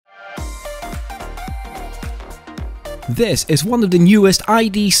This is one of the newest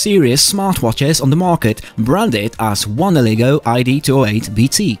ID series smartwatches on the market, branded as Woneligo ID208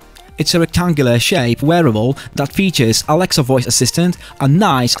 BT. It's a rectangular shape wearable that features Alexa voice assistant, a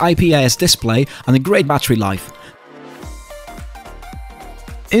nice IPS display and a great battery life.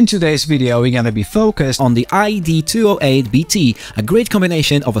 In today's video, we're going to be focused on the ID208 BT, a great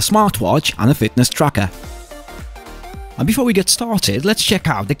combination of a smartwatch and a fitness tracker. And before we get started, let's check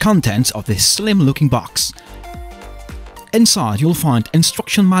out the contents of this slim-looking box. Inside, you'll find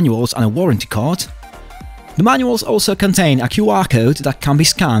instruction manuals and a warranty card. The manuals also contain a QR code that can be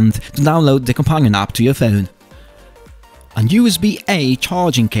scanned to download the companion app to your phone, a USB-A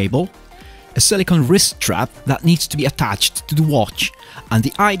charging cable, a silicone wrist strap that needs to be attached to the watch, and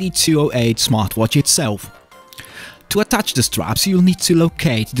the ID208 smartwatch itself. To attach the straps, you'll need to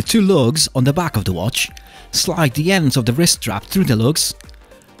locate the two lugs on the back of the watch, slide the ends of the wrist strap through the lugs,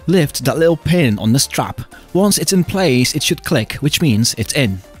 lift that little pin on the strap. Once it's in place, it should click, which means it's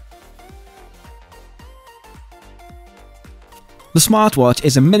in. The smartwatch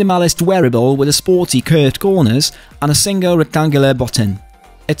is a minimalist wearable with a sporty curved corners and a single rectangular button.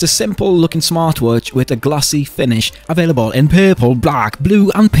 It's a simple looking smartwatch with a glossy finish, available in purple, black,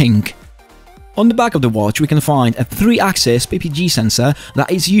 blue and pink. On the back of the watch we can find a 3-axis PPG sensor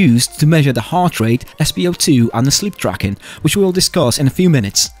that is used to measure the heart rate, SpO2 and the sleep tracking, which we will discuss in a few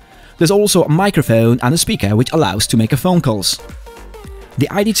minutes. There's also a microphone and a speaker which allows to make phone calls. The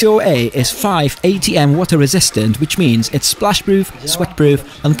ID208 is 5 ATM water resistant, which means it's splashproof,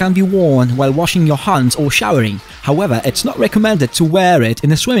 sweatproof and can be worn while washing your hands or showering. However, it's not recommended to wear it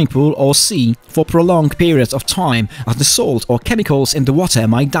in a swimming pool or sea for prolonged periods of time, as the salt or chemicals in the water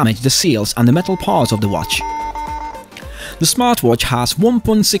might damage the seals and the metal parts of the watch. The smartwatch has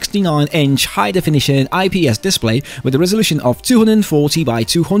 1.69-inch high-definition IPS display with a resolution of 240 by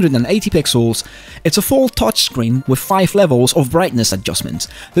 280 pixels. It's a full touchscreen with 5 levels of brightness adjustment.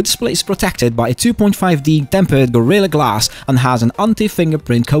 The display is protected by a 2.5D tempered Gorilla Glass and has an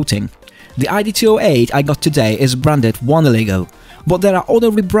anti-fingerprint coating. The ID208 I got today is branded Woneligo, but there are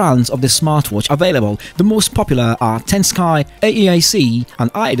other rebrands of this smartwatch available. The most popular are Tensky, Aeac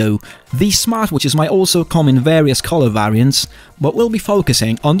and Aido. These smartwatches might also come in various color variants, but we'll be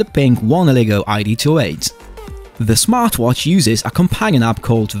focusing on the pink Woneligo ID208. The smartwatch uses a companion app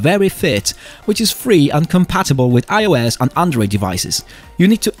called Very Fit, which is free and compatible with iOS and Android devices. You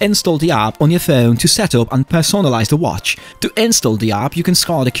need to install the app on your phone to set up and personalize the watch. To install the app, you can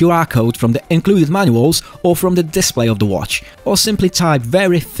scan the QR code from the included manuals or from the display of the watch, or simply type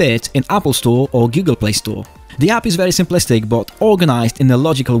Very Fit in Apple Store or Google Play Store. The app is very simplistic but organized in a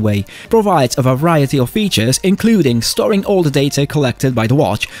logical way, provides a variety of features including storing all the data collected by the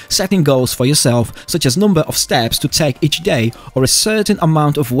watch, setting goals for yourself such as number of steps to take each day or a certain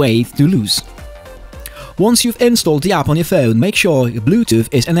amount of weight to lose. Once you've installed the app on your phone, make sure your Bluetooth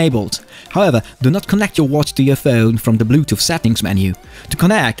is enabled. However, do not connect your watch to your phone from the Bluetooth settings menu. To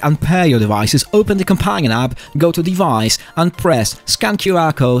connect and pair your devices, open the companion app, go to Device and press Scan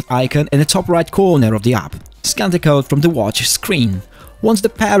QR code icon in the top right corner of the app. Scan the code from the watch screen. Once the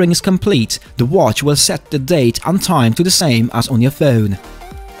pairing is complete, the watch will set the date and time to the same as on your phone.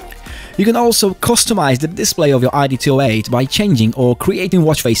 You can also customize the display of your ID208 by changing or creating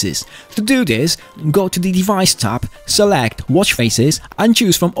watch faces. To do this, go to the Device tab, select Watch Faces and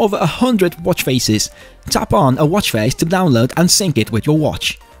choose from over 100 watch faces. Tap on a watch face to download and sync it with your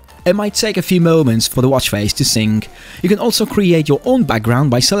watch. It might take a few moments for the watch face to sync. You can also create your own background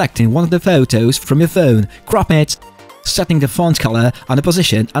by selecting one of the photos from your phone, crop it, setting the font color and the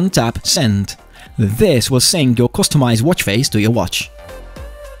position and tap Send. This will sync your customized watch face to your watch.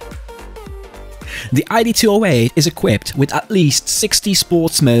 The ID208 is equipped with at least 60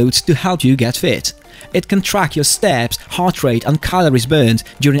 sports modes to help you get fit. It can track your steps, heart rate and calories burned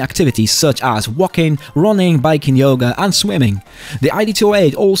during activities such as walking, running, biking, yoga and swimming. The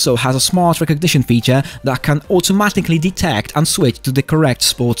ID208 also has a smart recognition feature that can automatically detect and switch to the correct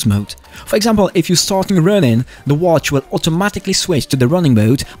sports mode. For example, if you're starting running, the watch will automatically switch to the running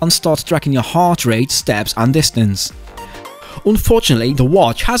mode and start tracking your heart rate, steps and distance. Unfortunately, the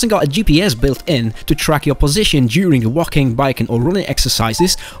watch hasn't got a GPS built in to track your position during the walking, biking or running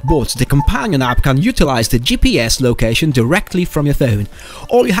exercises, but the companion app can utilize the GPS location directly from your phone.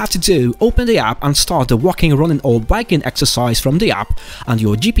 All you have to do, open the app and start the walking, running or biking exercise from the app, and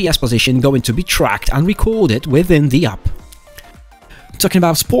your GPS position going to be tracked and recorded within the app. Talking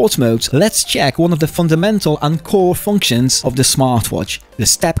about sports modes, let's check one of the fundamental and core functions of the smartwatch, the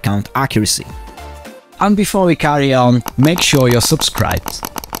step count accuracy. And before we carry on, make sure you're subscribed.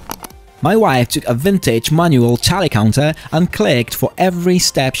 My wife took a vintage manual tally counter and clicked for every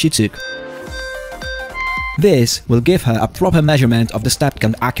step she took. This will give her a proper measurement of the step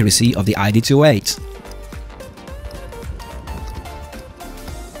count accuracy of the ID208.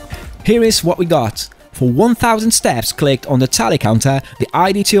 Here is what we got. For 1000 steps clicked on the tally counter, the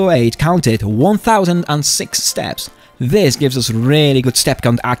ID208 counted 1006 steps. This gives us really good step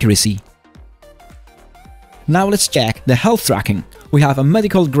count accuracy. Now let's check the health tracking. We have a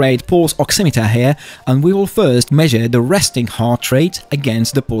medical grade pulse oximeter here, and we will first measure the resting heart rate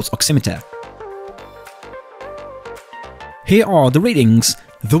against the pulse oximeter. Here are the readings.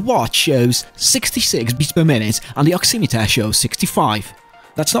 The watch shows 66 beats per minute and the oximeter shows 65.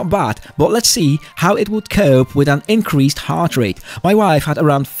 That's not bad, but let's see how it would cope with an increased heart rate. My wife had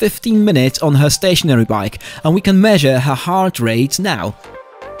around 15 minutes on her stationary bike, and we can measure her heart rate now.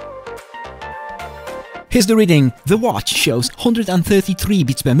 Here's the reading. The watch shows 133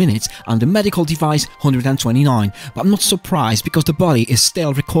 beats per minute and the medical device 129, but I'm not surprised because the body is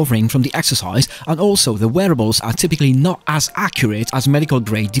still recovering from the exercise, and also the wearables are typically not as accurate as medical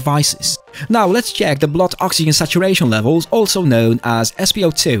grade devices. Now let's check the blood oxygen saturation levels, also known as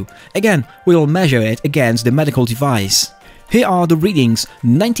SpO2. Again, we will measure it against the medical device. Here are the readings: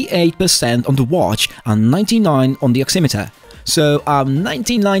 98% on the watch and 99% on the oximeter. So I'm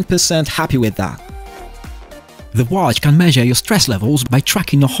 99% happy with that. The watch can measure your stress levels by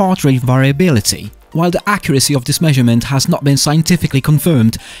tracking your heart rate variability. While the accuracy of this measurement has not been scientifically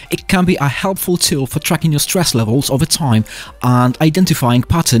confirmed, it can be a helpful tool for tracking your stress levels over time and identifying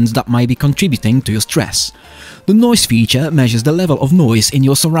patterns that might be contributing to your stress. The noise feature measures the level of noise in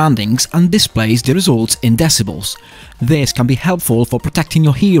your surroundings and displays the results in decibels. This can be helpful for protecting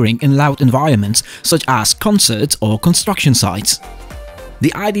your hearing in loud environments such as concerts or construction sites. The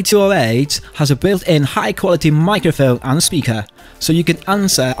ID208 has a built-in high-quality microphone and speaker, so you can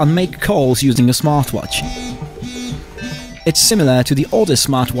answer and make calls using a smartwatch. It's similar to the older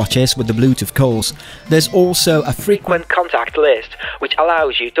smartwatches with the Bluetooth calls. There's also a frequent contact list, which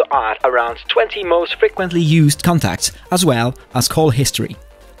allows you to add around 20 most frequently used contacts, as well as call history.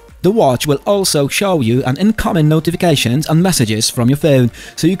 The watch will also show you an incoming notifications and messages from your phone,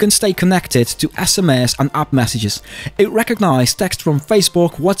 so you can stay connected to SMS and app messages. It recognizes text from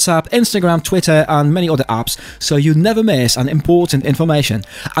Facebook, WhatsApp, Instagram, Twitter and many other apps, so you never miss an important information.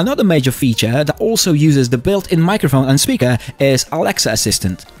 Another major feature that also uses the built-in microphone and speaker is Alexa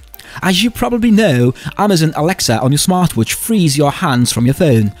Assistant. As you probably know, Amazon Alexa on your smartwatch frees your hands from your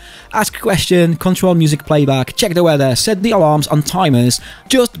phone. Ask a question, control music playback, check the weather, set the alarms and timers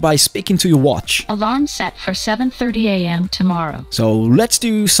just by speaking to your watch. Alarm set for 7:30 a.m. tomorrow. So let's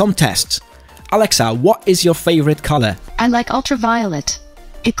do some tests. Alexa, what is your favorite color? I like ultraviolet.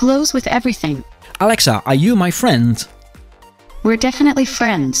 It glows with everything. Alexa, are you my friend? We're definitely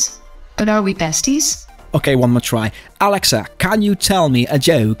friends. But are we besties? Okay, one more try. Alexa, can you tell me a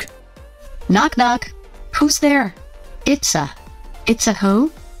joke? Knock knock. Who's there? It's a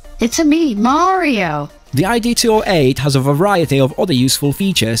who? It's a me, Mario. The ID208 has a variety of other useful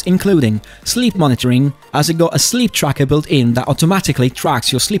features, including sleep monitoring, as it got a sleep tracker built in that automatically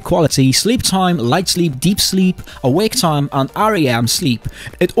tracks your sleep quality, sleep time, light sleep, deep sleep, awake time and REM sleep.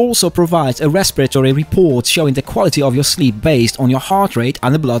 It also provides a respiratory report showing the quality of your sleep based on your heart rate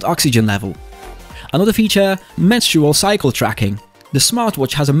and the blood oxygen level. Another feature, menstrual cycle tracking. The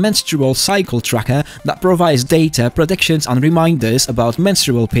smartwatch has a menstrual cycle tracker that provides data, predictions and reminders about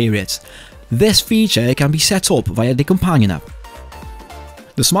menstrual periods. This feature can be set up via the companion app.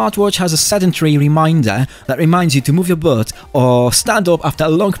 The smartwatch has a sedentary reminder that reminds you to move your butt or stand up after a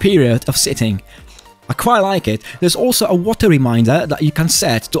long period of sitting. I quite like it. There's also a water reminder that you can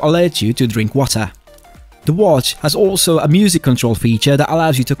set to alert you to drink water. The watch has also a music control feature that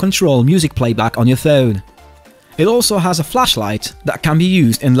allows you to control music playback on your phone. It also has a flashlight that can be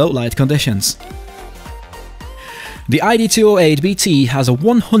used in low light conditions. The ID208 BT has a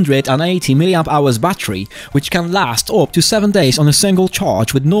 180 mAh battery, which can last up to 7 days on a single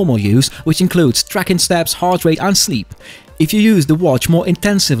charge with normal use, which includes tracking steps, heart rate and sleep. If you use the watch more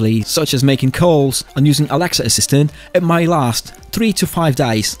intensively, such as making calls and using Alexa Assistant, it might last 3 to 5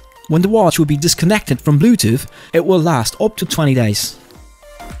 days. When the watch will be disconnected from Bluetooth, it will last up to 20 days.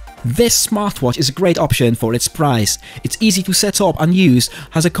 This smartwatch is a great option for its price. It's easy to set up and use,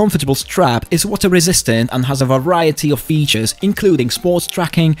 has a comfortable strap, is water resistant and has a variety of features including sports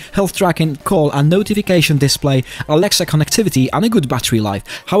tracking, health tracking, call and notification display, Alexa connectivity and a good battery life.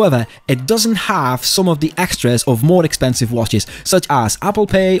 However, it doesn't have some of the extras of more expensive watches such as Apple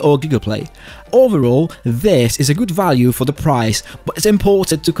Pay or Google Play. Overall, this is a good value for the price, but it's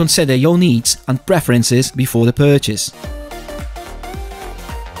important to consider your needs and preferences before the purchase.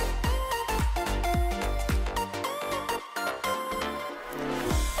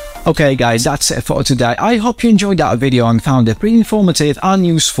 Okay guys, that's it for today. I hope you enjoyed that video and found it pretty informative and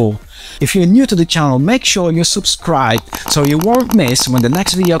useful. If you're new to the channel, make sure you're subscribed so you won't miss when the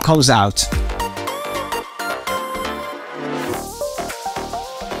next video comes out.